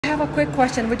have a quick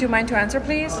question. Would you mind to answer,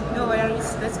 please? No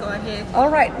worries. Let's go ahead. All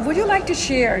right. Would you like to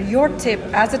share your tip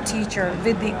as a teacher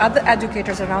with the other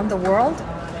educators around the world?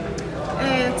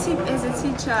 Tip as a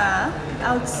teacher,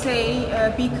 I would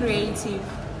say be creative.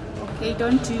 Okay,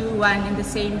 don't do one and the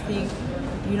same thing.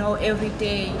 You know, every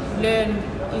day. Learn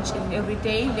each and every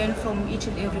day. Learn from each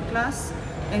and every class,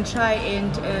 and try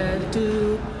and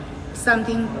do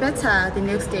something better the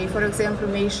next day. For example,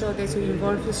 make sure that you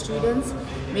involve your students,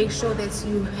 make sure that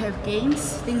you have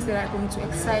games, things that are going to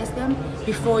excite them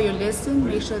before your lesson.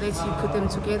 Make sure that you put them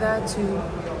together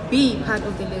to be part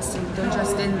of the lesson. Don't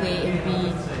just stand there and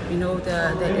be, you know,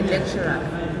 the lecturer,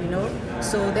 you know.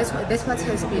 So that's what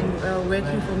has been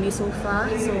working for me so far.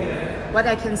 So what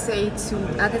I can say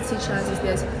to other teachers is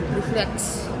that reflect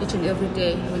each and every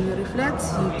day. When you reflect,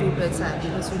 you do better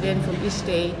because you learn from each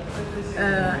day.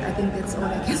 I think that's all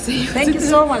I can say. Thank you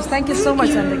so much. Thank you so much,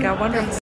 Thandeka. Wonderful.